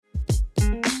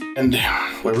And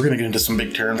we're going to get into some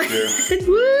big terms here.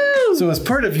 Woo! So as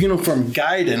part of uniform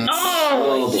guidance...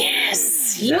 Oh,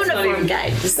 yes! Uniform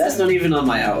guidance. That's not even on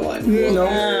my outline.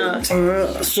 No.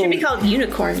 Should be called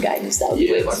unicorn guidance. That would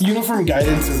be way more fun. Uniform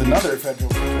guidance is another federal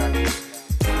contract.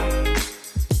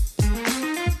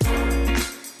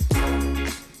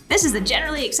 This is the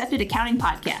Generally Accepted Accounting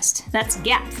Podcast. That's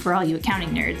GAP for all you accounting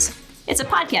nerds. It's a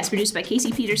podcast produced by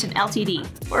Casey Peterson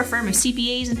LTD. We're a firm of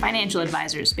CPAs and financial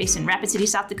advisors based in Rapid City,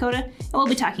 South Dakota, and we'll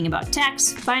be talking about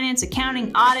tax, finance,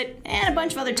 accounting, audit, and a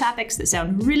bunch of other topics that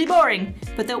sound really boring,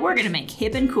 but that we're going to make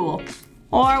hip and cool.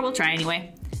 Or we'll try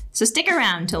anyway. So stick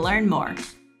around to learn more.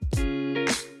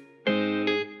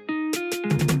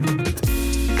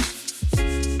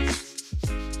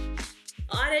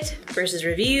 Audit versus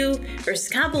review versus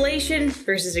compilation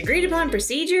versus agreed upon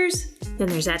procedures. Then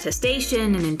there's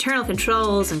attestation and internal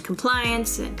controls and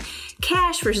compliance and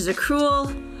cash versus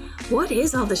accrual. What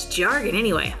is all this jargon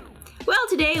anyway? Well,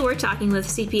 today we're talking with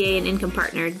CPA and income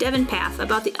partner Devin Paff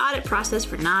about the audit process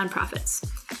for nonprofits.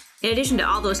 In addition to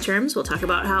all those terms, we'll talk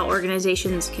about how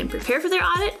organizations can prepare for their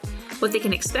audit, what they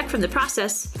can expect from the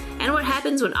process, and what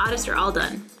happens when audits are all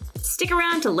done. Stick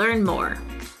around to learn more.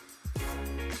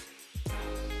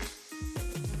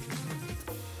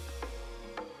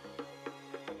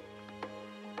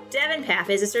 Devin Paff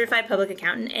is a certified public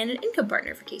accountant and an income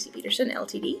partner for Casey Peterson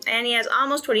LTD, and he has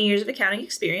almost 20 years of accounting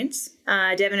experience.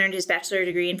 Devin earned his bachelor's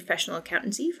degree in professional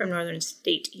accountancy from Northern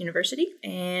State University,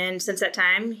 and since that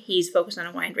time, he's focused on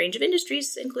a wide range of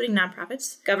industries, including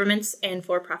nonprofits, governments, and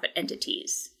for-profit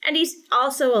entities. And he's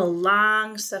also a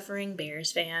long-suffering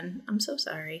Bears fan. I'm so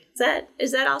sorry.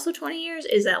 Is that also 20 years?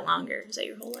 Is that longer? Is that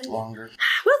your whole life? Longer.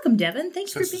 Welcome, Devin.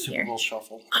 Thanks for being Super here. Bowl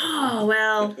shuffle. Oh,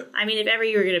 well, I mean, if ever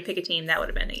you were going to pick a team, that would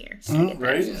have been a year.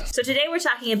 Right? So today we're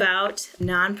talking about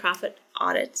nonprofit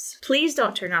audits. Please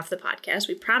don't turn off the podcast.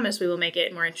 We promise we will make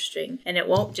it more interesting, and it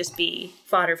won't just be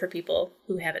fodder for people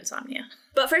who have insomnia.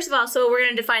 But first of all, so we're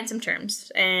going to define some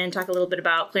terms and talk a little bit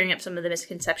about clearing up some of the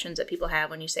misconceptions that people have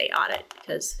when you say audit,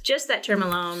 because just that term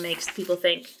alone makes people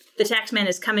think the taxman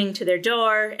is coming to their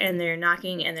door and they're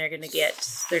knocking and they're going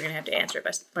to have to answer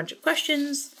a bunch of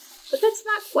questions. But that's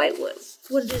not quite what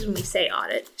it is when we say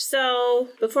audit. So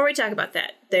before we talk about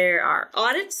that, there are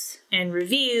audits and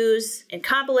reviews and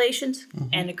compilations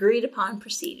and agreed upon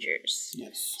procedures.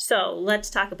 Yes. So let's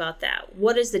talk about that.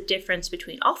 What is the difference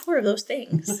between all four of those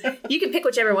things? You can pick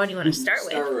whichever one you want to start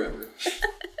with. Start wherever.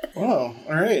 Well,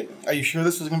 all right. Are you sure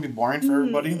this is going to be boring for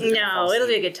everybody? No, it'll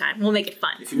be a good time. We'll make it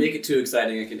fun. If you make it too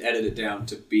exciting, I can edit it down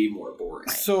to be more boring.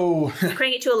 So,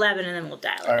 Crank it to 11 and then we'll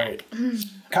dial it all back. right.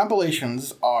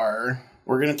 Compilations are,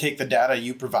 we're going to take the data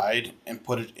you provide and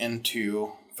put it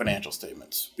into financial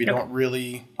statements. We don't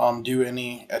really do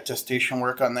any attestation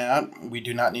work on that. We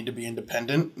do not need to be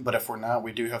independent, but if we're not,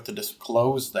 we do have to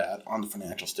disclose that on the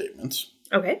financial statements.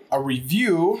 Okay. A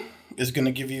review is going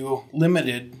to give you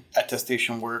limited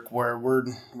attestation work where we're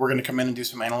going to come in and do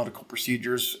some analytical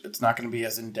procedures. It's not going to be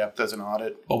as in-depth as an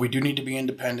audit, but we do need to be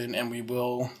independent and we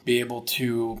will be able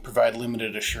to provide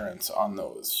limited assurance on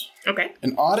those. Okay.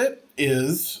 An audit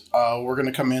is, we're going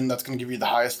to come in, that's going to give you the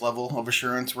highest level of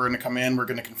assurance. We're going to come in, we're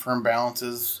going to confirm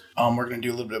balances. We're going to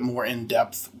do a little bit more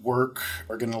in-depth work.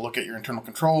 We're going to look at your internal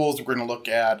controls. We're going to look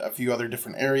at a few other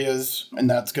different areas. And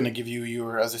that's going to give you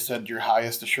your, as I said, your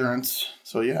highest assurance.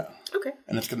 So yeah. Okay.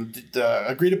 And it's going to, the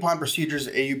agreed upon procedures,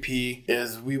 AUP,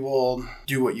 is we will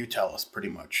do what you tell us pretty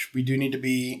much. We do need to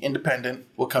be independent.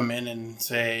 We'll come in and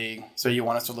say you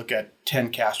want us to look at 10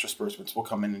 cash disbursements. We'll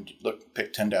come in and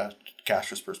pick 10 cash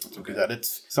disbursements. We'll do that.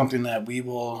 It's something that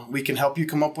we can help you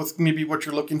come up with maybe what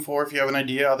you're looking for if you have an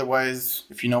idea. Otherwise,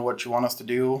 if you know what you want us to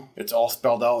do, it's all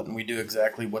spelled out and we do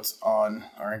exactly what's on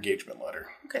our engagement letter.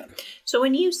 Okay. So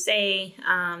when you say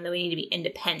that we need to be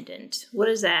independent, what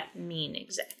does that mean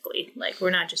exactly? Like, we're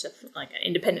not just an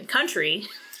independent country.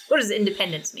 What does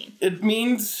independence mean? It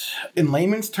means, in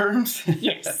layman's terms,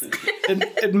 Yes.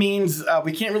 it means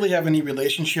we can't really have any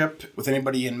relationship with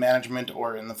anybody in management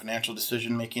or in the financial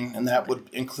decision making, and that would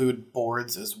include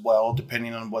boards as well,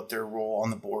 depending on what their role on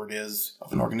the board is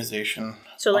of an organization.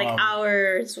 So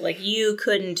you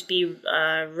couldn't be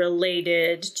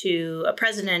related to a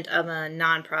president of a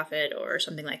nonprofit or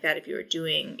something like that if you were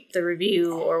doing the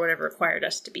review or whatever required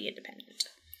us to be independent.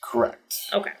 Correct.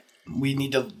 Okay. We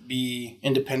need to be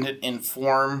independent in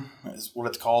form, is what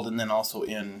it's called, and then also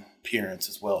in appearance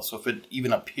as well. So if it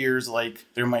even appears like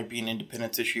there might be an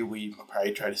independence issue, we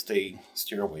probably try to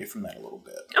steer away from that a little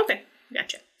bit. Okay,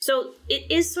 gotcha. So it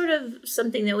is sort of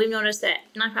something that we've noticed that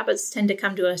nonprofits tend to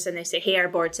come to us and they say, hey, our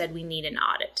board said we need an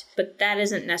audit. But that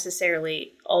isn't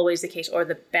necessarily always the case or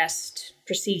the best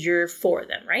procedure for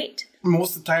them, right?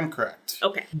 Most of the time, correct.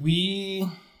 Okay. We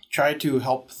try to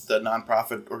help the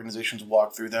nonprofit organizations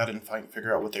walk through that and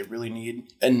figure out what they really need.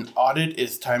 An audit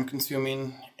is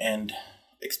time-consuming and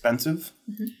expensive,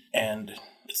 and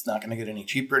it's not going to get any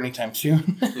cheaper anytime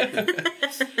soon.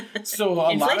 So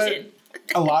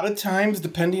a lot of times,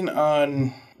 depending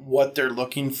on what they're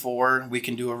looking for, we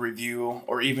can do a review,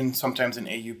 or even sometimes an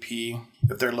AUP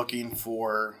if they're looking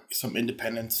for some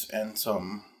independence and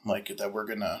some like that we're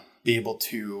gonna be able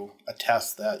to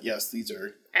attest that yes, these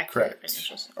are accurate correct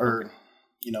financials. or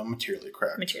materially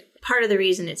correct. Part of the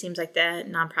reason it seems like that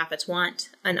nonprofits want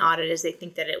an audit is they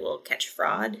think that it will catch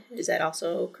fraud. Is that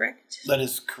also correct? That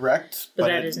is correct, but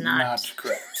that is not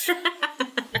correct.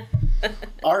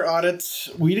 Our audits,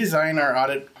 we design our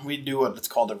audit, we do what's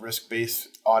called a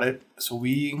risk-based audit. So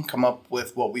we come up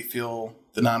with what we feel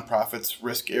the nonprofit's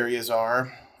risk areas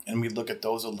are, and we look at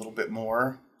those a little bit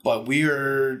more. But we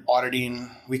are auditing,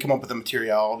 we come up with a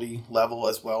materiality level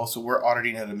as well. So we're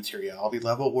auditing at a materiality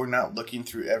level. We're not looking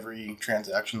through every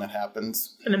transaction that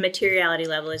happens. And the materiality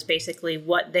level is basically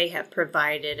what they have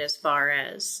provided as far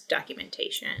as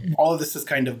documentation. All of this is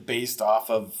kind of based off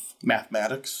of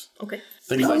mathematics. Okay.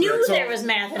 Who knew there was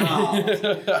math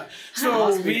involved?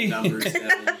 So numbers.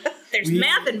 There's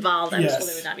math involved. I was told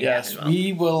there would not be math involved.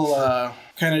 We will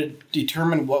kind of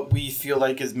determine what we feel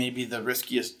like is maybe the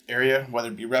riskiest area, whether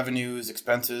it be revenues,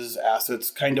 expenses,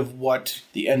 assets, kind of what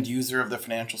the end user of the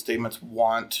financial statements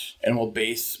want, and we'll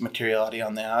base materiality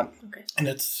on that. Okay. And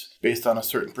it's based on a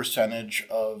certain percentage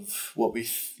of what we,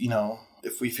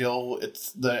 if we feel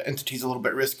it's the entity's a little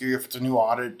bit riskier, if it's a new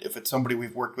audit, if it's somebody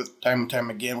we've worked with time and time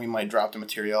again, we might drop the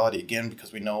materiality again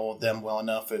because we know them well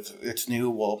enough. If it's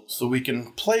new, so we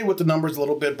can play with the numbers a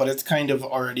little bit, but it's kind of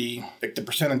already, like the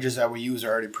percentages that we use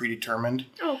are already predetermined.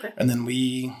 Oh, okay. And then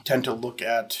we tend to look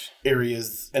at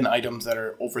areas and items that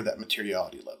are over that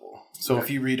materiality level. So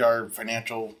if you read our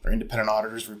financial or independent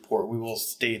auditors report, we will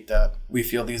state that we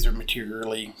feel these are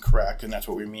materially correct, and that's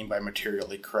what we mean by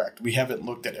materially correct. We haven't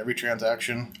looked at every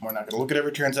transaction. We're not going to look at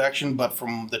every transaction, but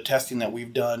from the testing that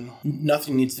we've done,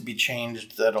 nothing needs to be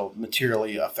changed that'll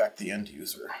materially affect the end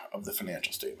user of the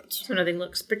financial statements. So nothing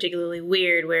looks particularly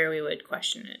weird where we would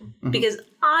question it. Mm-hmm. Because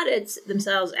audits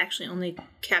themselves actually only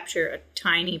capture a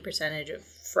tiny percentage of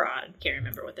fraud. Can't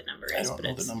remember what the number is. I don't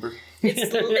know the number.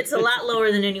 It's a lot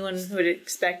lower than anyone would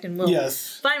expect, and we'll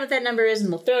find what that number is, and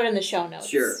we'll throw it in the show notes.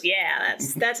 Sure. Yeah,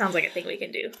 that sounds like a thing we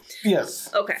can do.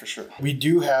 Yes. Okay. For sure. We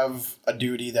do have a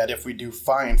duty that if we do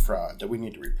find fraud, that we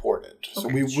need to report it. So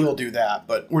we will do that,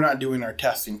 but we're not doing our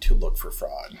testing to look for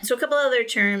fraud. So a couple other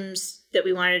terms that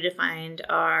we wanted to find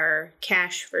are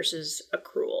cash versus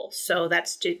accrual. So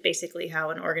that's basically how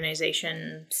an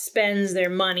organization spends their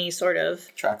money, sort of.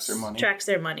 Tracks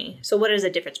their money. So what is the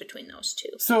difference between those two?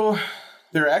 So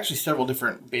there are actually several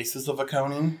different bases of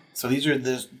accounting. So these are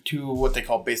the two, what they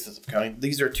call bases of accounting.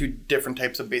 These are two different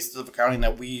types of bases of accounting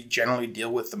that we generally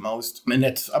deal with the most. And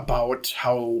it's about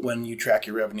when you track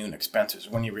your revenue and expenses,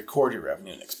 when you record your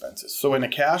revenue and expenses. So in a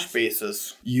cash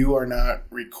basis, you are not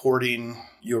recording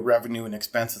your revenue and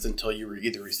expenses until you were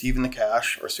either receiving the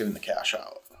cash or sending the cash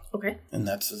out. Okay. And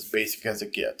that's as basic as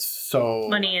it gets. So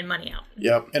money in, money out.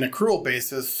 Yep. An accrual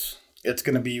basis, it's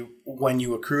going to be when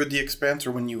you accrued the expense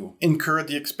or when you incurred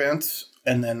the expense,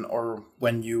 and then or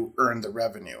when you earn the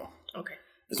revenue. Okay.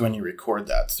 Is when you record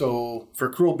that. So for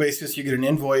accrual basis, you get an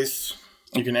invoice.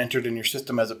 You can enter it in your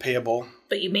system as a payable.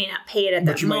 But you may not pay it at that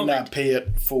moment. But you may not pay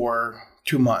it for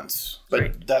 2 months.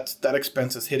 But that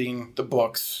expense is hitting the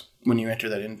books when you enter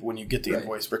that in, when you get the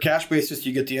invoice. For cash basis,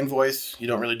 you get the invoice. You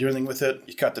don't really do anything with it.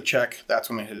 You cut the check. That's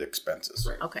when it hit expenses.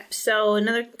 Right. Okay. So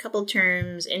another couple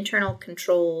terms, internal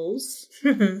controls.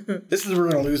 This is where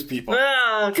we're going to lose people.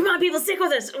 Oh, come on, people, stick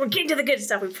with us. We're getting to the good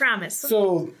stuff, we promise.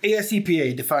 So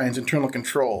ASCPA defines internal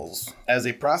controls as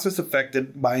a process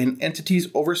effected by an entity's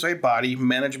oversight body,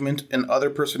 management, and other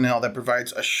personnel that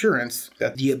provides assurance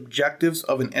that the objectives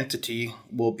of an entity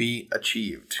will be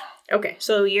achieved. Okay,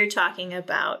 so you're talking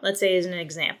about, let's say as an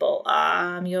example,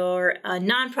 you're a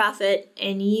nonprofit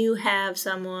and you have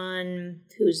someone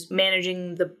who's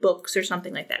managing the books or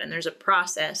something like that, and there's a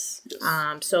process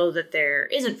so that there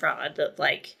isn't fraud, that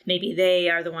like maybe they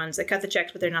are the ones that cut the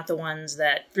checks, but they're not the ones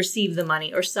that receive the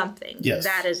money or something. Yes.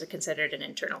 That is considered an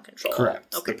internal control.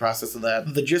 Correct. Okay. The process of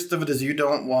that. The gist of it is you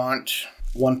don't want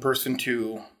one person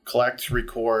to collect,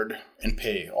 record, and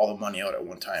pay all the money out at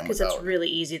one time. Because it's really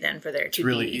easy then for there to be. It's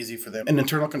really easy for them. And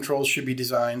internal controls should be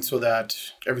designed so that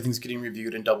everything's getting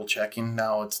reviewed and double checking.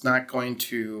 Now, it's not going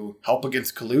to help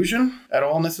against collusion at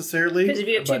all necessarily. Because if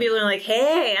you have two people who are like,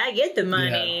 hey, I get the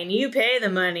money and you pay the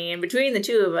money, and between the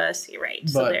two of us, you're right.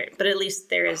 But at least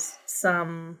there is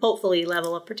some, hopefully,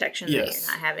 level of protection that you're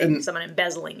not having someone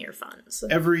embezzling your funds.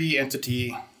 Every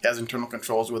entity has internal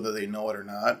controls, whether they know it or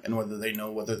not, and whether they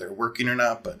know whether they're working or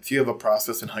not. But if you have a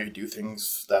process and how you do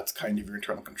things, that's kind of your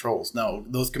internal controls. Now,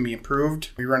 those can be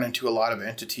improved. We run into a lot of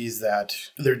entities that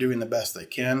they're doing the best they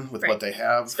can with what they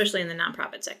have. Especially in the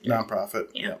nonprofit sector. Nonprofit,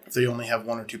 yeah. If they only have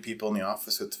one or two people in the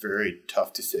office, it's very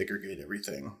tough to segregate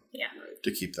everything. Yeah.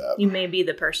 To keep that. You may be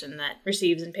the person that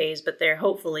receives and pays, but there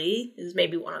hopefully is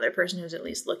maybe one other person who's at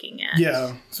least looking at.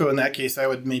 Yeah. So in that case, I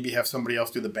would maybe have somebody else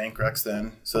do the bank recs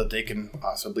then so that they can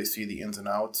possibly see the ins and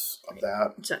outs of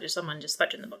that. It's not just someone just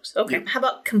fudging the books. Okay. Yep. How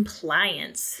about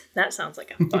compliance? That sounds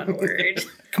like a fun word.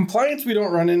 Compliance, we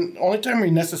don't run in. Only time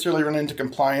we necessarily run into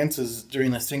compliance is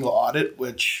during a single audit,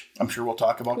 which I'm sure we'll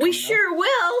talk about. We sure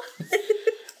will.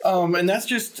 And that's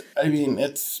just,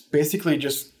 it's basically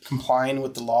just complying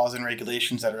with the laws and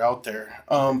regulations that are out there.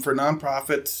 For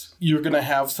nonprofits, you're going to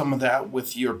have some of that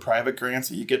with your private grants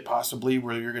that you get possibly,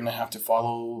 where you're going to have to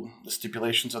follow the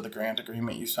stipulations of the grant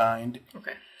agreement you signed.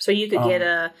 Okay. So you could get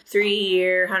a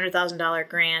 3-year, $100,000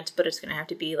 grant, but it's going to have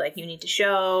to be like you need to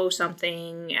show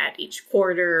something at each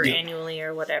quarter or annually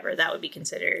or whatever. That would be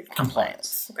considered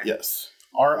compliance. Okay. Yes.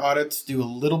 Our audits do a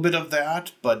little bit of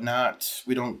that, but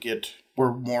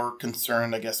we're more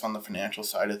concerned, I guess, on the financial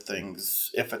side of things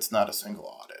if it's not a single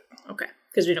audit. Okay.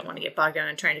 Because we don't want to get bogged down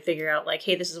in trying to figure out, like,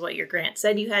 hey, this is what your grant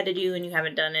said you had to do and you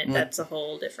haven't done it. That's a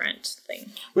whole different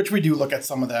thing. Which we do look at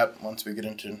some of that once we get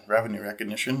into revenue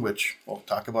recognition, which we'll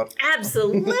talk about.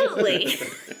 Absolutely. Let's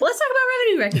talk about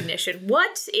revenue recognition.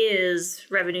 What is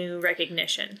revenue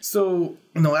recognition? So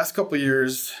in the last couple of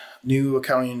years, new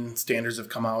accounting standards have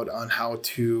come out on how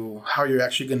you're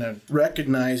actually going to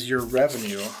recognize your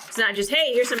revenue. It's not just,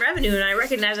 hey, here's some revenue and I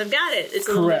recognize I've got it. It's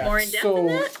a little bit more in depth than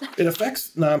that. It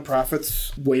affects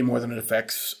nonprofits way more than it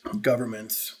affects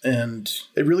governments. And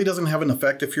it really doesn't have an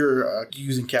effect if you're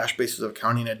using cash basis of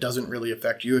accounting. It doesn't really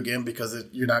affect you again because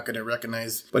you're not going to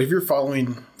recognize. But if you're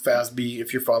following FASB,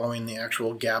 if you're following the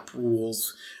actual GAAP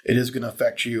rules, it is going to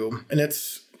affect you. And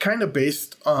it's kind of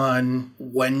based on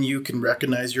when you can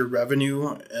recognize your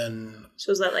revenue. And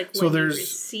so is that like when you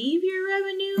receive your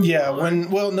revenue? Yeah,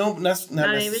 not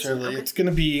necessarily. Okay. It's going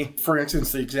to be, for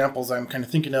instance, the examples I'm kind of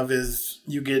thinking of is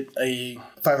you get a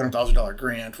 $500,000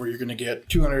 grant where you're going to get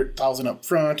 $200,000 up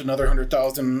front, another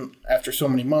 $100,000 after so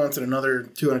many months, and another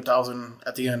 $200,000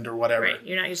 at the end or whatever. Right.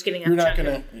 You're not just getting You're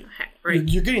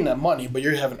getting that money, but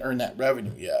you haven't earned that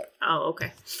revenue yet. Oh,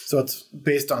 okay. So it's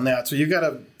based on that. So you got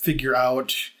to figure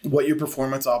out what your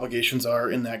performance obligations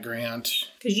are in that grant.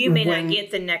 Because you may not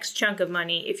get the next chunk of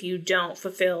money if you don't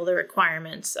fulfill the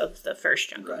requirements of the first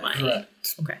chunk of money.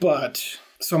 Correct. Okay. But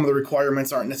some of the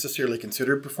requirements aren't necessarily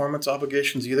considered performance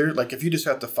obligations either. Like if you just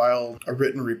have to file a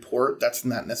written report, that's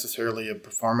not necessarily a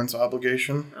performance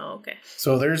obligation. Oh, okay.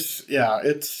 So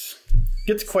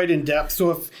gets quite in depth.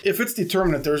 So if it's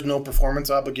determined that there's no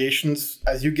performance obligations,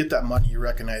 as you get that money, you're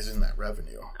recognizing that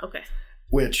revenue. Okay.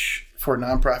 Which for a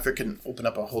nonprofit can open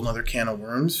up a whole nother can of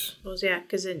worms. Well, yeah,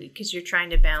 because you're trying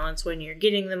to balance when you're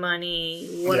getting the money,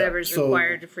 whatever's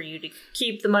required for you to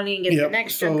keep the money and get the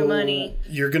next chunk of money.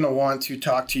 You're going to want to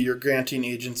talk to your granting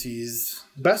agencies.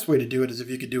 The best way to do it is if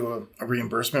you could do a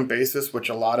reimbursement basis, which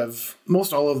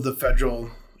most all of the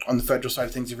federal on the federal side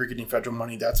of things, if you're getting federal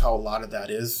money, that's how a lot of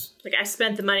that is. Like, I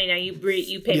spent the money, now you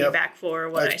pay me back for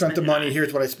what I spent the money,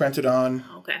 here's what I spent it on.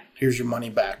 Okay. Here's your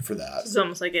money back for that. It's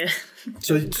almost like a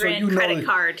credit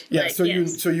card. Yeah, so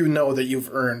you know that you've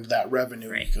earned that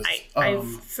revenue. Right. Because,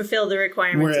 I've fulfilled the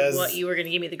requirements of what you were going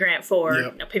to give me the grant for.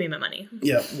 Yep. Now pay me my money.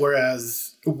 Yeah,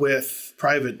 whereas with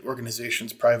private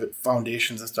organizations, private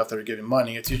foundations and stuff that are giving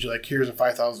money, it's usually like, here's a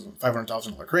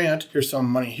 $500,000 grant, here's some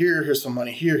money here, here's some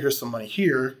money here, here's some money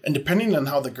here. And depending on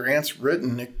how the grant's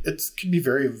written, it could be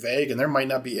very vague, and there might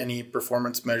not be any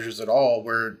performance measures at all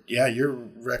where, you're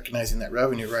recognizing that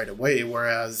revenue right away,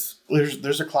 whereas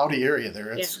there's a cloudy area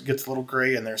there. It gets a little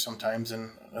gray in there sometimes,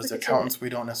 and as accountants, we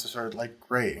don't necessarily like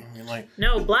gray. I mean,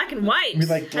 no, black and white. We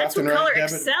like that's what color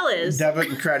Excel is. Debit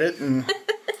and credit, and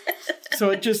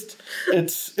so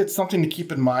it's something to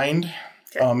keep in mind.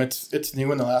 Okay. It's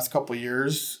new in the last couple of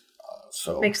years.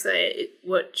 So makes so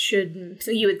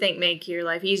you would think make your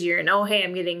life easier. And hey,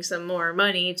 I'm getting some more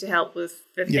money to help with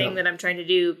the thing that I'm trying to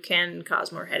do can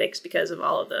cause more headaches because of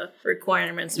all of the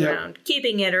requirements around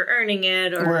keeping it or earning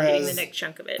it or getting the next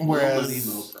chunk of it.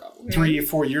 Whereas 3 or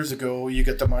 4 years ago, you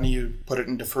get the money, you put it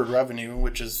in deferred revenue,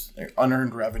 which is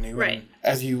unearned revenue. Right. And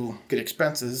as you get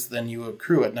expenses, then you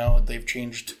accrue it. Now they've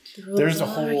changed. There's a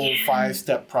whole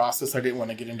 5-step process. I didn't want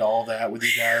to get into all that with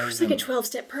you guys. It's like a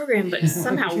 12-step program, but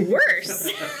somehow worse.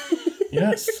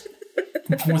 Yes.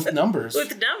 With numbers.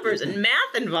 With numbers and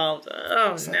math involved.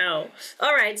 Oh, no.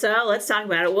 All right, so let's talk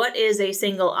about it. What is a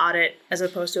single audit as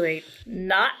opposed to a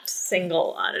not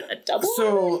single audit? A double audit?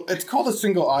 So it's called a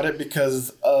single audit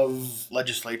because of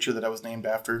legislature that I was named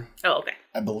after. Oh, okay.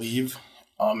 I believe.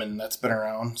 And that's been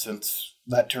around since,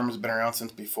 that term has been around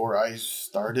since before I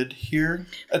started here.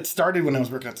 It started when I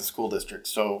was working at the school district,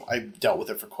 so I dealt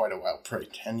with it for quite a while, probably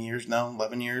 10 years now,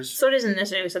 11 years. So it isn't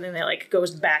necessarily something that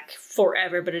goes back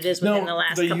forever, but it is within the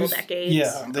last couple decades?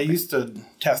 Yeah, they used to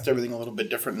test everything a little bit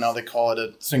different. Now they call it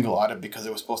a single audit because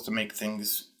it was supposed to make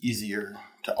things easier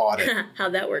to audit.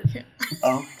 How'd that work?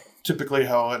 Typically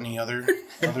how any other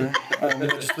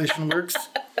legislation works.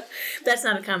 That's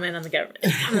not a comment on the government.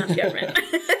 It's not the government.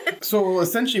 So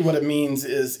essentially what it means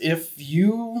is if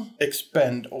you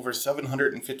expend over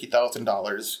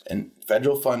 $750,000 in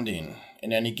federal funding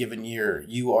in any given year,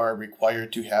 you are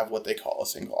required to have what they call a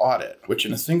single audit, which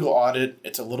in a single audit,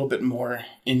 it's a little bit more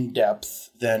in-depth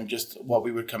than just what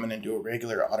we would come in and do a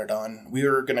regular audit on. We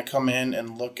are going to come in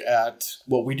and look at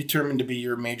what we determine to be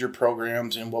your major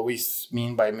programs, and what we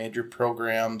mean by major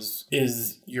programs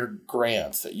is your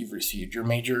grants that you've received, your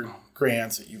major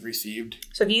grants that you've received.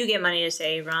 So if you get money to,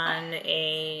 say, run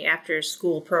a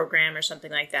after-school program or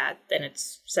something like that, then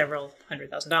it's several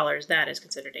 $100,000. That is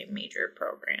considered a major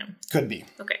program. Could be.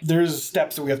 Okay. There's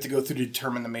steps that we have to go through to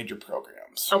determine the major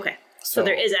programs. Okay. So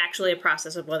there is actually a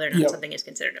process of whether or not something is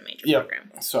considered a major program.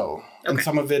 So, and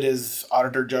some of it is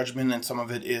auditor judgment, and some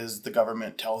of it is the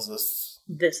government tells us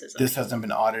this hasn't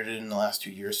been audited in the last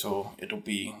 2 years, so it'll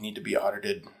need to be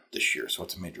audited this year, so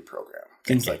it's a major program.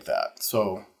 Things like that.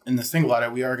 So in the single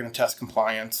audit, we are going to test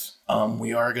compliance.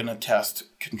 We are going to test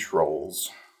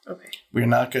controls. Okay. We're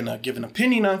not going to give an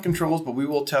opinion on controls, but we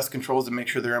will test controls and make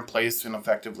sure they're in place and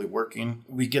effectively working.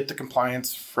 We get the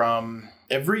compliance from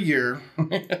every year.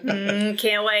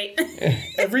 Can't wait.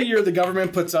 Every year, the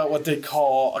government puts out what they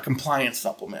call a compliance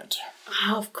supplement.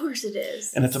 Oh, of course it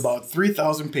is. And it's about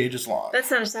 3,000 pages long.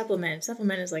 That's not a supplement.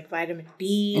 Supplement is like vitamin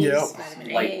B,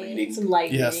 vitamin light A, reading. some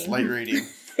light reading. Yes, light reading.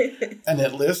 And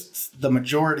it lists the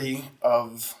majority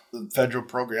of the federal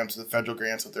programs, the federal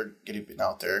grants that they're getting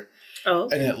out there. Oh.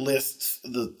 And it lists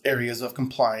the areas of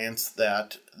compliance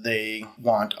that they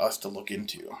want us to look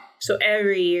into. So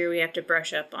every year we have to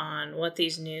brush up on what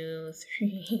these new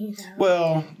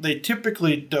Well, they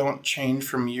typically don't change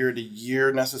from year to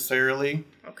year necessarily.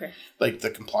 Okay. Like the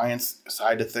compliance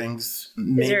side of things.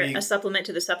 Is there a supplement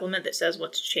to the supplement that says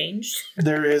what's changed?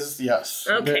 There is, yes.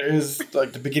 Okay. There is,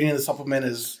 like the beginning of the supplement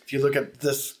is, if you look at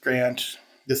this grant,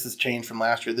 this has changed from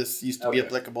last year. This used to be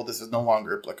applicable. This is no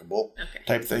longer applicable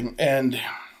type thing. And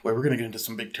we're going to get into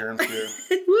some big terms here.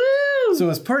 Woo! So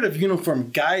as part of uniform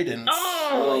guidance.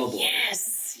 Oh,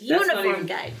 yes. Uniform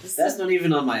guidance. That's not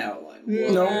even on my outline.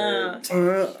 No.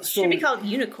 Should be called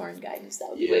unicorn guidance. That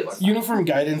would be way more fun. Uniform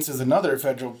guidance is another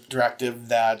federal directive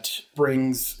that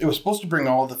it was supposed to bring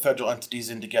all the federal entities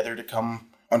in together to come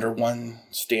under one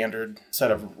standard set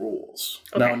of rules.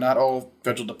 Okay. Now, not all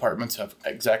federal departments have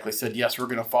exactly said, yes, we're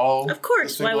going to follow. Of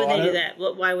course. Why would they do that?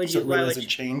 Why would you? So it really hasn't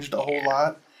changed a whole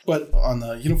lot. But on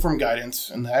the uniform guidance,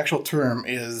 and the actual term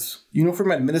is Uniform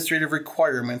Administrative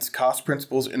Requirements, Cost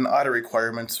Principles, and Audit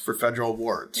Requirements for Federal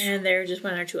Awards. And there are just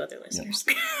one or two other listeners.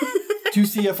 2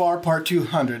 CFR Part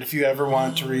 200, if you ever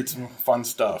want to read some fun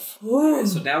stuff.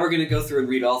 So now we're going to go through and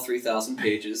read all 3,000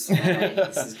 pages.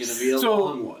 This is going to be a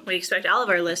long one. We expect all of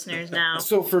our listeners now.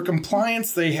 So for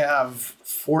compliance, they have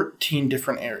 14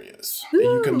 different areas that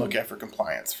you can look at for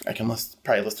compliance. I can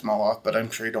probably list them all off, but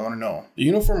I'm sure you don't want to know. The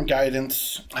uniform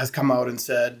guidance has come out and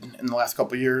said in the last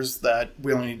couple of years that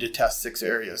we only need to test 6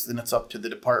 areas. Then it's up to the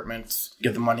departments to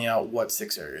give the money out what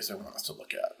 6 areas they want us to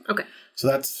look at. Okay. So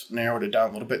that's narrowed it down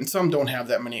a little bit. And some don't have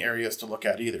that many areas to look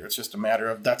at either. It's just a matter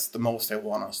of that's the most they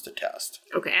want us to test.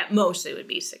 Okay, at most it would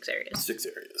be 6 areas. 6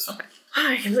 areas. Okay.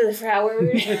 I completely forgot where we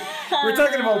were. We're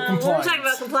talking about compliance. We're talking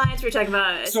about compliance. We're talking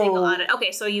about a single audit.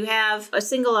 Okay, so you have a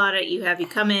single audit. You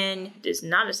come in. It's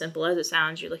not as simple as it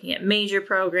sounds. You're looking at major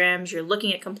programs. You're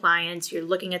looking at compliance. You're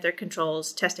looking at their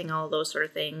controls, testing all of those sort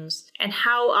of things. And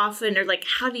how often, or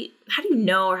how do you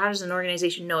know, or how does an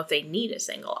organization know if they need a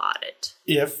single audit?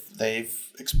 if they've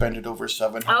expended over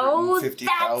 $750,000. Oh,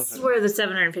 that's where the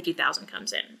 $750,000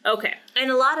 comes in. Okay. And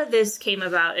a lot of this came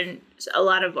about in a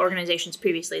lot of organizations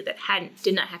previously that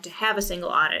did not have to have a single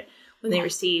audit when they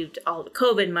received all the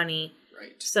COVID money.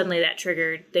 Right. Suddenly that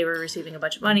triggered, they were receiving a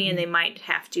bunch of money and they might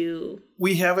have to...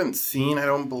 We haven't seen, I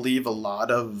don't believe, a lot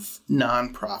of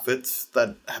nonprofits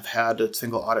that have had a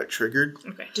single audit triggered.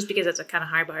 Okay, just because that's a kind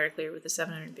of high bar to clear with the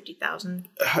 $750,000.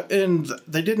 And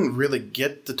they didn't really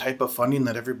get the type of funding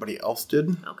that everybody else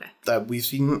did. Okay. That we've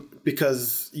seen,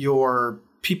 because your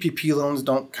PPP loans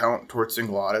don't count towards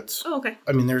single audits. Oh, okay.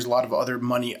 I mean, there's a lot of other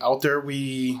money out there.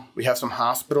 We have some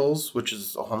hospitals, which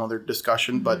is a whole other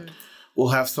discussion, but we'll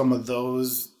have some of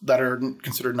those that are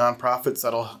considered nonprofits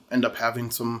that'll end up having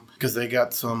some, because they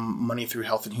got some money through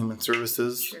Health and Human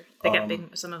Services. Sure. They got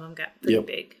big, some of them got pretty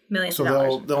big, millions of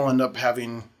dollars. So they'll end up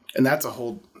having, and that's a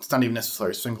whole, it's not even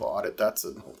necessarily a single audit. That's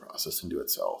a whole process into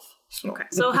itself. So. Okay.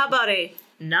 So how about a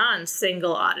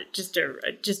non-single audit? Just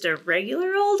a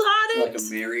regular old audit? Like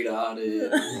a married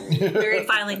audit. Married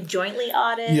filing jointly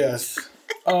audit? Yes.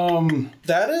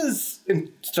 That is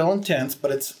still intense,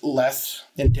 but it's less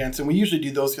intense. And we usually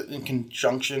do those in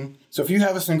conjunction. So if you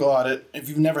have a single audit, if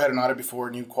you've never had an audit before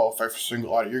and you qualify for a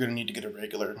single audit, you're going to need to get a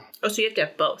regular. Oh, so you have to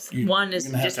have both. One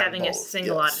is just having a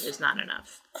single audit is not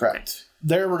enough. Correct.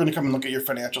 Okay. There, we're going to come and look at your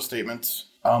financial statements.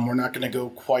 We're not going to go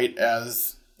quite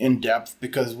as in depth,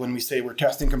 because when we say we're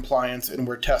testing compliance and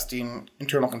we're testing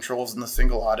internal controls in the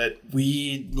single audit,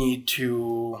 we need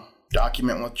to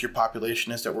document what your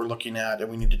population is that we're looking at, and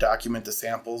we need to document the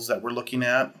samples that we're looking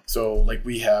at. So like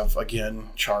we have, again,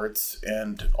 charts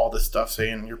and all this stuff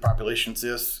saying your population's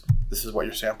this is what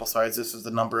your sample size, this is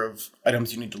the number of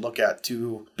items you need to look at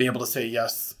to be able to say,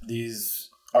 yes, these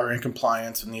are in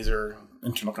compliance and these are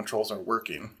internal controls are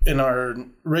working. In our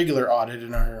regular audit,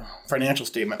 in our financial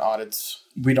statement audits,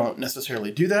 we don't necessarily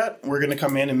do that. We're going to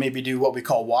come in and maybe do what we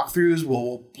call walkthroughs.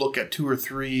 We'll look at 2 or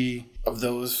 3 of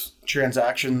those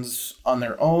transactions on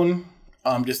their own,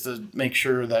 just to make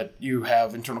sure that you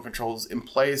have internal controls in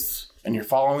place and you're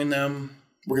following them.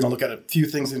 We're going to look at a few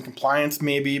things in compliance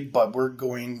maybe, but we're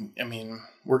going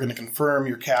to confirm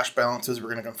your cash balances.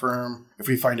 We're going to confirm, if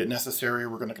we find it necessary,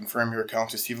 we're going to confirm your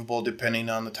accounts receivable depending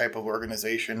on the type of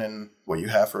organization and what you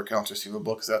have for accounts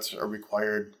receivable, because that's a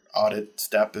required audit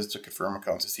step, is to confirm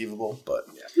accounts receivable. But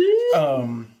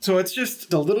so it's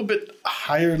just a little bit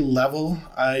higher level,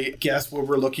 I guess, where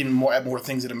we're looking at more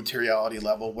things at a materiality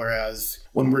level, whereas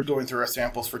when we're going through our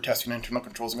samples for testing internal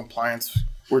controls and compliance,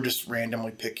 we're just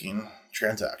randomly picking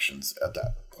transactions at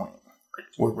that point,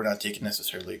 where we're not taking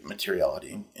necessarily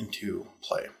materiality into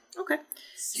play. Okay.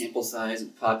 Sample size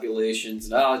and populations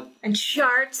and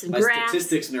charts and my graphs.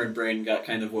 Statistics nerd brain got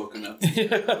kind of woken up.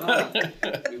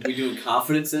 We doing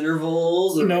confidence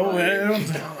intervals? Or no,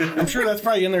 I'm sure that's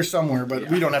probably in there somewhere, but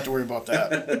we don't have to worry about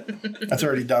that. That's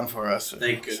already done for us.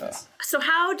 Thank goodness. So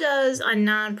how does a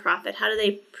nonprofit, how do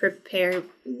they prepare,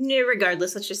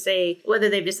 regardless, let's just say whether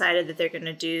they've decided that they're going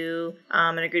to do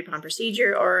an agreed upon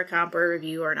procedure or a comp or a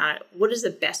review or not, what is the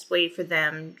best way for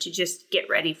them to just get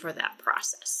ready for that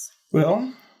process?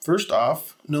 Well, first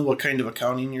off, know what kind of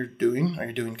accounting you're doing. Are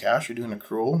you doing cash? Are you doing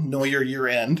accrual? Know your year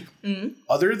end. Mm-hmm.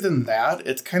 Other than that,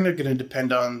 it's kind of going to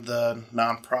depend on the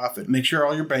nonprofit. Make sure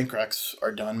all your bank recs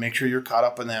are done. Make sure you're caught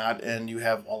up on that and you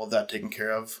have all of that taken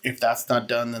care of. If that's not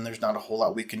done, then there's not a whole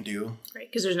lot we can do. Right,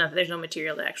 because there's no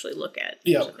material to actually look at.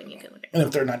 Yeah. Something you can look at. And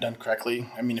if they're not done correctly,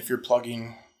 if you're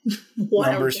plugging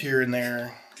numbers here and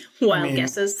there. Wild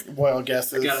guesses.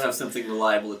 You gotta have something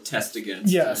reliable to test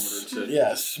against.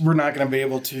 Yes. We're not going to be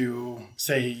able to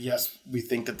say, yes, we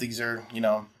think that these are,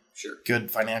 good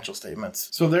financial statements.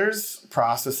 So there's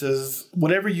processes.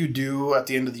 Whatever you do at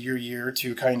the end of the year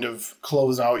to kind of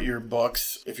close out your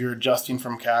books, if you're adjusting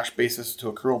from cash basis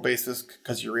to accrual basis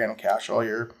because you ran cash all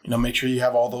year, make sure you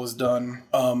have all those done.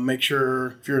 Make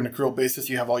sure if you're an accrual basis,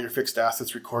 you have all your fixed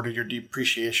assets recorded, your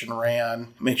depreciation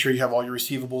ran. Make sure you have all your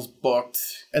receivables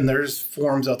booked. And there's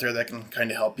forms out there that can kind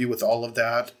of help you with all of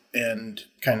that and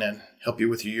kind of help you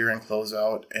with your year-end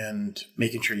closeout and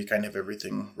making sure you kind of have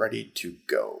everything ready to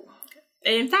go.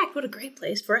 And in fact, what a great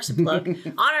place for us to plug.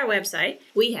 On our website,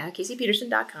 we have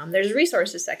caseypeterson.com. There's a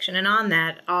resources section, and on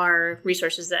that are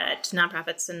resources that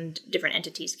nonprofits and different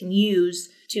entities can use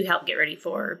to help get ready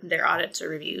for their audits or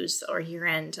reviews or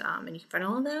year-end. And you can find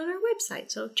all of that on our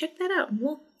website, so check that out. And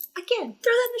we'll, again,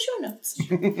 throw that in the show notes.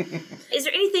 Is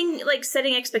there anything like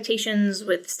setting expectations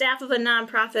with staff of a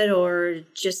nonprofit, or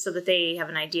just so that they have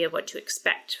an idea of what to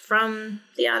expect from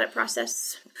the audit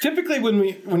process? Typically,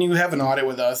 when you have an audit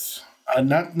with us,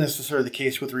 not necessarily the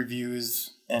case with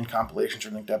reviews and compilations or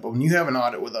anything like that, but when you have an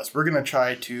audit with us, we're going to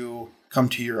try to come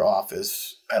to your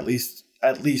office at least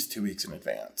at least 2 weeks in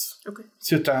advance. Okay.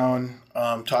 Sit down,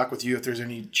 talk with you if there's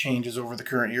any changes over the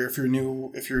current year. If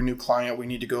you're a new client, we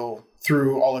need to go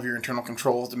through all of your internal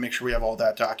controls to make sure we have all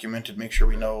that documented, make sure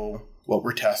we know what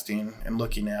we're testing and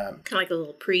looking at. Kind of like a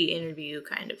little pre-interview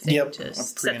kind of thing to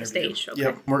set the stage. Okay.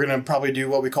 Yep. We're going to probably do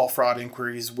what we call fraud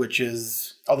inquiries, which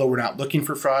is, although we're not looking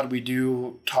for fraud, we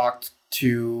do talk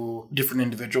to different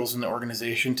individuals in the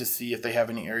organization to see if they have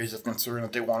any areas of concern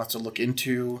that they want us to look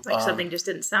into. Like something just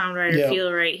didn't sound right or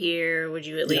feel right here. Would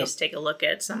you at least take a look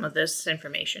at some of this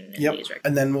information in these records?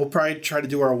 And then we'll probably try to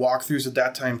do our walkthroughs at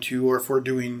that time too, or if we're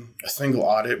doing a single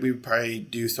audit, we would probably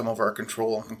do some of our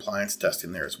control and compliance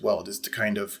testing there as well, just to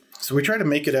kind of... So we try to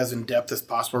make it as in-depth as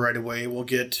possible right away. We'll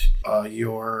get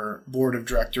your board of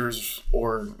directors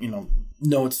or,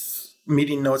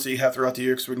 meeting notes that you have throughout the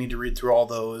year, because we need to read through all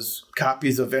those.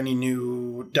 Copies of any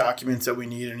new documents that we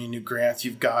need, any new grants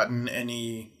you've gotten,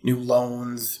 any new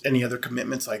loans, any other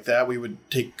commitments like that, we would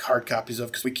take hard copies of,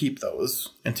 because we keep those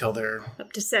until they're...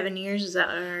 Up to 7 years, is that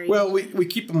what? Well, we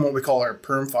keep them what we call our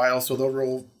perm file, so they'll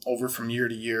roll over from year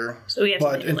to year. So we have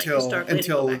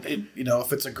until it,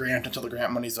 if it's a grant, until the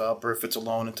grant money's up, or if it's a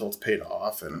loan until it's paid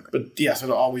off. But yes,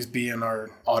 it'll always be in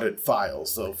our audit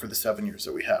files. So for the 7 years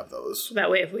that we have those. So that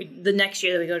way, if the next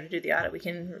year that we go to do the audit, we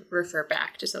can refer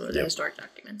back to some of the historic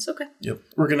documents. Okay. Yep.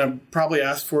 We're gonna probably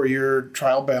ask for your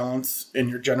trial balance and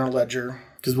your general ledger,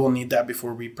 because we'll need that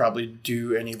before we probably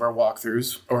do any of our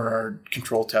walkthroughs or our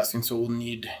control testing. So we'll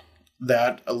need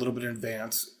that a little bit in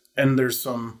advance. And there's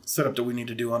some setup that we need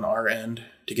to do on our end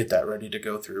to get that ready to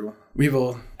go through. We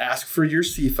will ask for your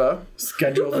CFA,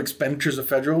 Schedule of Expenditures of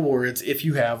Federal Awards, if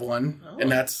you have one. Oh.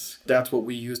 And that's what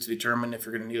we use to determine if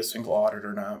you're going to need a single audit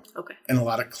or not. Okay. And a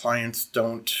lot of clients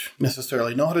don't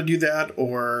necessarily know how to do that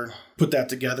or put that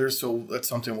together. So that's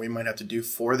something we might have to do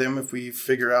for them if we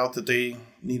figure out that they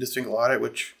need a single audit,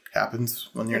 which happens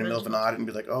when you're in the middle of an audit and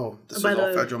be like, oh, this is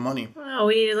all federal money. Oh,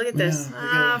 we need to look at this.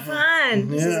 Fun.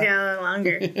 This is getting a little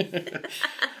longer.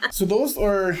 So those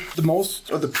are the most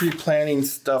of the pre-planning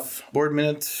stuff, board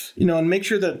minutes, and make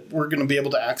sure that we're going to be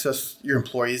able to access your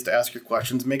employees to ask your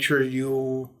questions. Make sure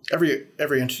every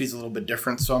entity is a little bit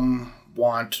different. Some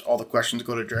want all the questions to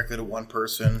go directly to one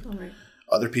person. All right.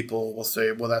 Other people will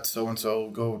say, well, that's so-and-so,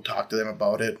 go talk to them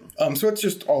about it. So it's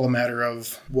just all a matter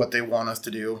of what they want us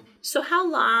to do. So how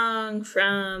long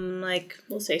from,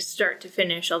 we'll say start to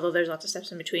finish, although there's lots of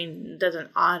steps in between, does an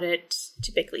audit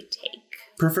typically take?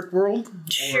 Perfect world?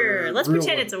 Sure. Let's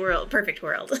pretend it's a perfect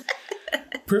world.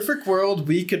 Perfect world,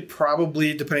 we could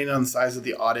probably, depending on the size of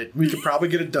the audit, we could probably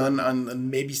get it done on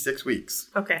maybe 6 weeks.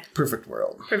 Okay. Perfect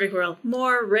world. Perfect world.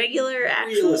 More regular,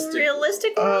 actual,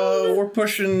 realistic world? We're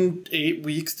pushing 8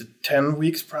 weeks to 10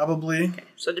 weeks probably. Okay.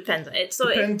 So it depends.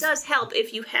 It does help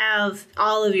if you have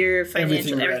all of your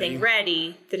financial everything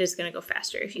ready, that it's going to go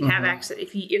faster. If you have access,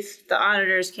 if the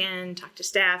auditors can talk to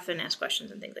staff and ask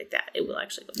questions and things like that, it will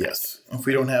actually go faster. Yes. If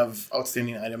we don't have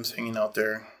outstanding items hanging out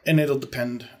there, and it'll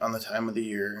depend on the time of the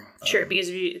year. Sure,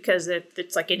 because if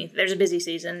it's like anything, there's a busy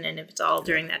season, and if it's all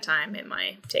during that time, it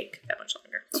might take that much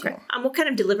longer. Okay. So, what kind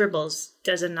of deliverables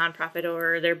does a nonprofit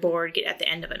or their board get at the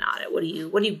end of an audit? What do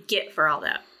you get for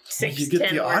do? You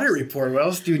get the audit report. What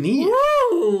else do you need?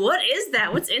 Woo! What is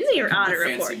that? What's in your audit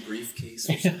report? Fancy briefcase.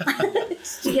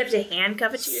 Do you have to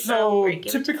handcuff it to yourself?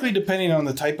 So typically, depending on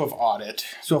the type of audit.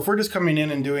 So if we're just coming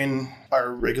in and doing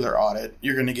our regular audit,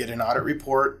 you're going to get an audit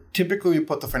report. Typically, we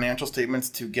put the financial statements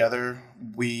together.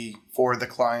 For the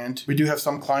client. We do have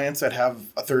some clients that have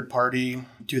a third party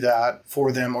do that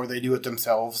for them, or they do it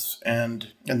themselves,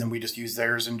 and then we just use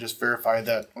theirs and just verify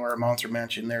that our amounts are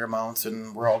matching their amounts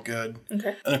and we're all good.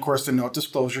 Okay. And of course, the note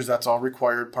disclosures, that's all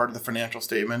required part of the financial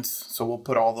statements. So we'll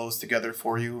put all those together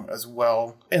for you as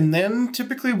well. And then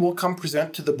typically we'll come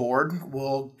present to the board.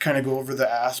 We'll kind of go over the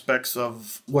aspects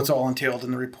of what's all entailed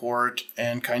in the report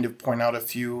and kind of point out a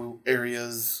few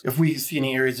areas. If we see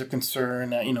any areas of concern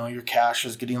that, your cash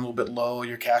is getting a little bit low,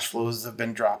 your cash flows have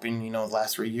been dropping, the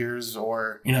last 3 years,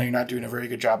 or, you're not doing a very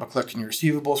good job of collecting your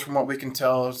receivables from what we can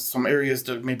tell, some areas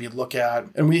to maybe look at.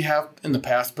 And we have in the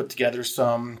past put together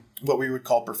some what we would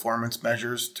call performance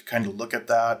measures to kind of look at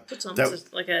that. It's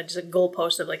almost like just a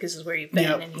goalpost of this is where you've been.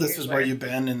 Yeah, this is where you've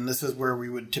been, and this is where we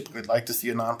would typically like to see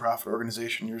a nonprofit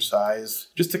organization your size,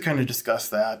 just to kind of discuss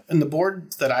that. And the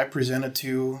boards that I presented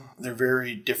to, they're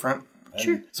very different.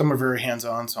 Sure. Some are very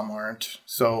hands-on, some aren't.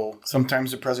 So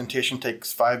sometimes the presentation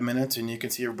takes 5 minutes and you can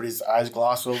see everybody's eyes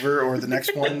gloss over, or the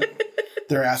next one,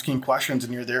 they're asking questions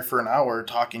and you're there for an hour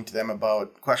talking to them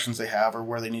about questions they have or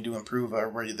where they need to improve or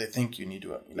where they think you need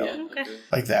to,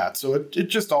 like that. So it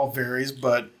just all varies.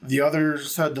 But the other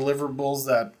set of deliverables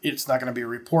that it's not going to be a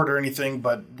report or anything,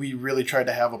 but we really try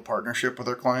to have a partnership with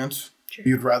our clients. Sure.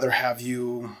 We'd rather have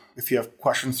you, if you have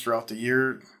questions throughout the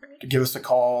year, to give us a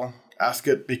call. Ask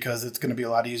it, because it's going to be a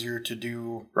lot easier to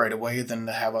do right away than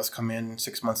to have us come in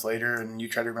 6 months later and you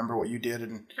try to remember what you did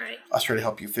and us try to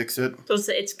help you fix it. So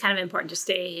it's kind of important to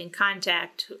stay in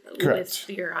contact Correct.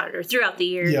 with your auditor throughout the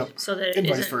year, so that it and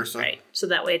vice isn't, versa. right? So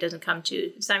that way it doesn't come to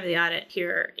it's time of the audit.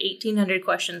 Here are 1,800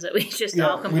 questions that we just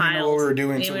all compiled. We didn't know what we were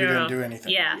doing, so we didn't do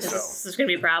anything. Yeah, so. this is going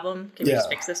to be a problem. Can we just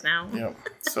fix this now? Yeah.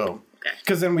 So. Okay.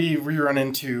 Because then we run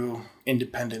into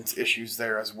independence issues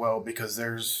there as well, because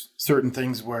there's certain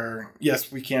things where,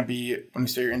 yes, we can't be, when we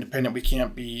say you're independent, we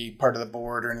can't be part of the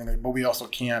board or anything, but we also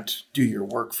can't do your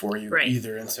work for you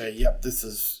either and say, yep, this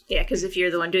is... Yeah, because if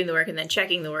you're the one doing the work and then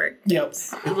checking the work, it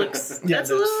looks a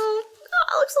little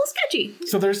sketchy.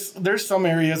 So there's some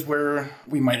areas where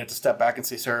we might have to step back and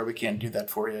say, sorry, we can't do that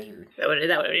for you. That would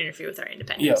interfere with our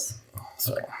independence. Yep.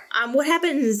 So, what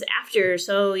happens after?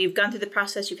 So you've gone through the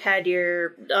process, you've had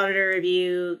your auditor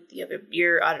review, you have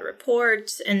your audit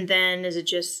report, and then is it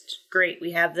just, great,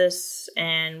 we have this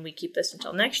and we keep this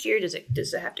until next year? Does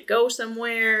it have to go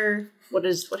somewhere? What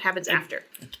happens after?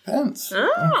 It depends.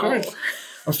 Oh.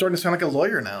 I'm starting to sound like a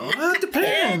lawyer now. It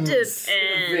depends.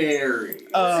 Very.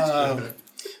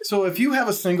 So if you have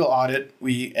a single audit,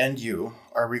 we and you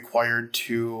are required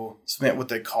to submit what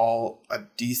they call a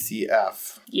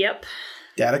DCF. Yep.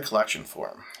 Data collection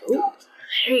form. Ooh.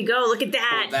 There you go. Look at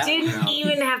that. Didn't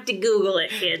even have to Google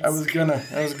it, kids. I was gonna,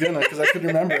 because I couldn't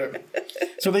remember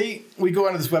it. So we go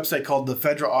onto this website called the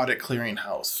Federal Audit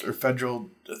Clearinghouse, or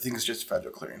I think it's just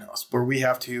Federal Clearinghouse, where we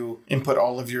have to input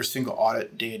all of your single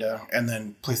audit data and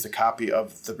then place a copy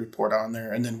of the report on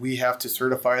there. And then we have to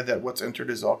certify that what's entered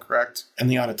is all correct. And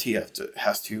the auditee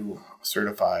has to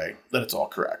certify that it's all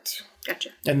correct.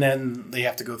 Gotcha. And then they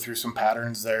have to go through some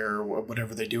patterns there, or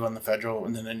whatever they do on the federal,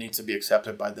 and then it needs to be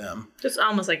accepted by them. It's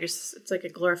almost like it's like a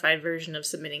glorified version of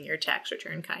submitting your tax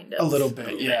return, kind of. A little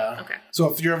bit, yeah. Okay.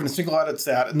 So if you're having a single audit, it's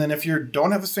that. And then if you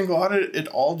don't have a single audit, it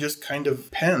all just kind of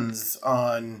depends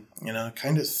on,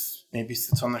 kind of maybe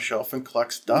sits on the shelf and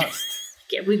collects dust.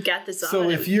 Yeah, we've got this So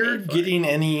if you're getting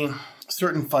any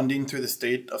certain funding through the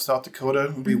state of South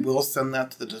Dakota, we will send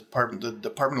that to the department. The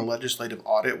Department of Legislative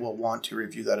Audit will want to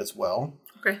review that as well.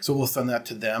 Okay. So we'll send that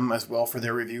to them as well for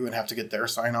their review and have to get their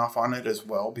sign off on it as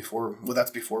well that's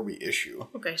before we issue.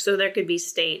 Okay, so there could be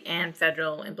state and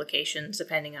federal implications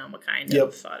depending on what kind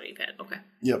of audit you've had. Okay.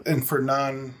 Yep. And for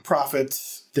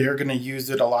nonprofits, they're going to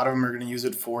use it. A lot of them are going to use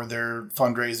it for their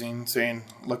fundraising, saying,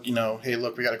 look, hey,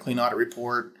 look, we got a clean audit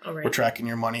report. Right. We're tracking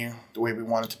your money the way we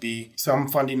want it to be. Some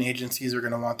funding agencies are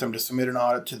going to want them to submit an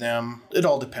audit to them. It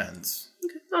all depends.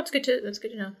 Okay. Oh, that's good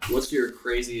to know. What's your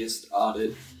craziest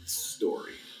audit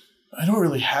story? I don't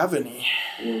really have any.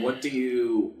 Well, what do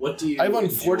you I've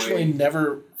unfortunately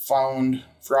never found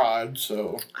fraud,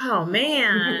 so. Oh,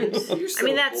 man. You're so I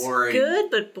mean, that's boring. Good,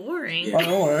 but boring. Yeah. I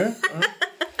know, right?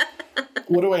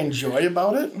 What do I enjoy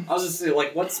about it? I was just saying,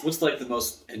 what's like the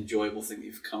most enjoyable thing that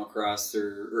you've come across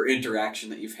or interaction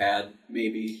that you've had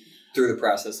maybe through the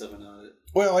process of an audit?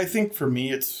 Well, I think for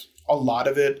me, it's a lot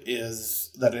of it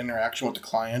is that interaction with the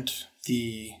client,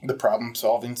 the problem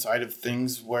solving side of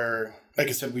things where, like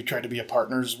I said, we try to be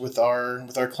partners with our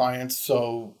clients.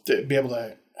 So to be able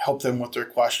to help them with their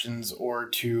questions or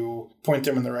to point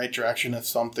them in the right direction of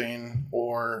something,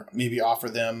 or maybe offer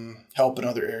them help in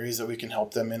other areas that we can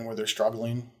help them in where they're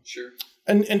struggling. Sure.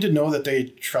 And to know that they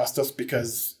trust us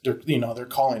because they're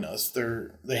calling us.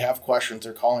 They have questions.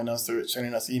 They're calling us. They're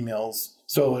sending us emails.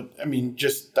 So,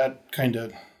 just that kind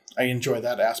of, I enjoy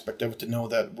that aspect of it, to know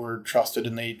that we're trusted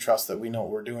and they trust that we know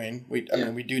what we're doing. We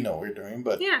do know what we're doing,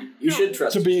 but you should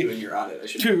trust you in your audit. I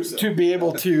should to be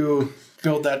able to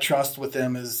build that trust with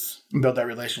them build that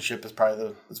relationship is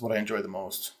probably is what I enjoy the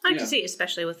most. I like to see,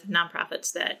 especially with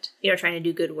nonprofits that are trying to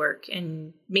do good work,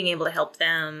 and being able to help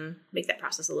them make that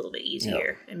process a little bit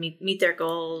easier and meet their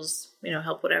goals.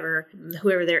 Help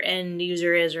whoever their end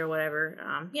user is or whatever.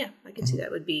 I can see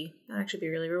that would actually be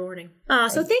really rewarding.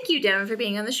 So thank you, Devin, for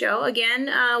being on the show. Again,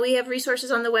 we have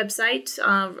resources on the website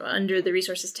under the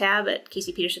resources tab at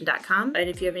caseypeterson.com. And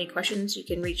if you have any questions, you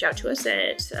can reach out to us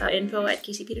at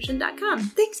info@caseypeterson.com.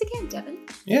 Thanks again, Devin.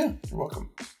 Yeah, you're welcome.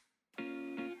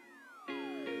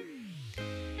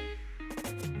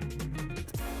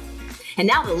 And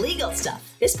now the legal stuff.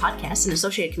 This podcast and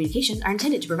associated communications are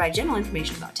intended to provide general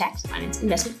information about tax, finance,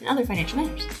 investment, and other financial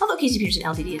matters. Although Casey Peterson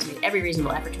LTD has made every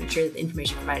reasonable effort to ensure that the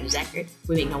information provided is accurate,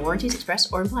 we make no warranties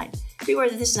expressed or implied. Be aware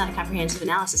that this is not a comprehensive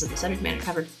analysis of the subject matter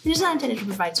covered. It is not intended to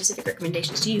provide specific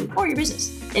recommendations to you or your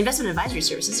business. Investment advisory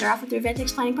services are offered through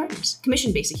Advantex Planning Partners.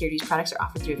 Commission-based securities products are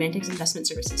offered through Advantex Investment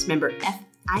Services. Member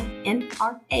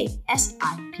FINRA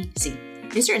SIPC.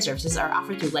 and certain services are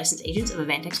offered through licensed agents of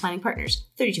Avantex Planning Partners,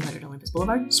 3200 Olympus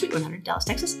Boulevard, Suite 100, Dallas,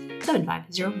 Texas,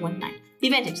 75019. The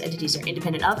Avantex entities are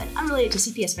independent of and unrelated to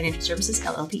CPS Financial Services,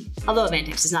 LLP. Although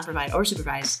Avantex does not provide or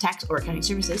supervise tax or accounting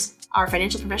services, our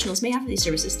financial professionals may offer these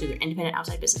services through their independent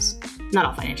outside business. Not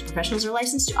all financial professionals are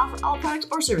licensed to offer all products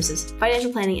or services.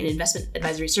 Financial planning and investment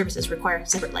advisory services require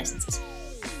separate licenses.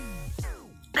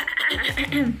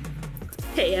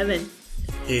 Hey, Evan.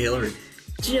 Hey, Hillary.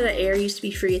 Did you know that air used to be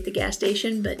free at the gas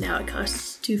station, but now it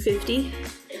costs $2.50?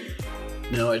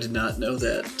 No, I did not know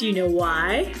that. Do you know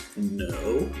why?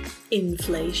 No.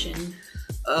 Inflation.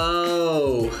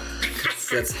 Oh,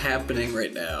 that's happening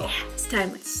right now. It's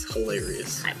timely. It's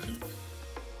hilarious. Timely.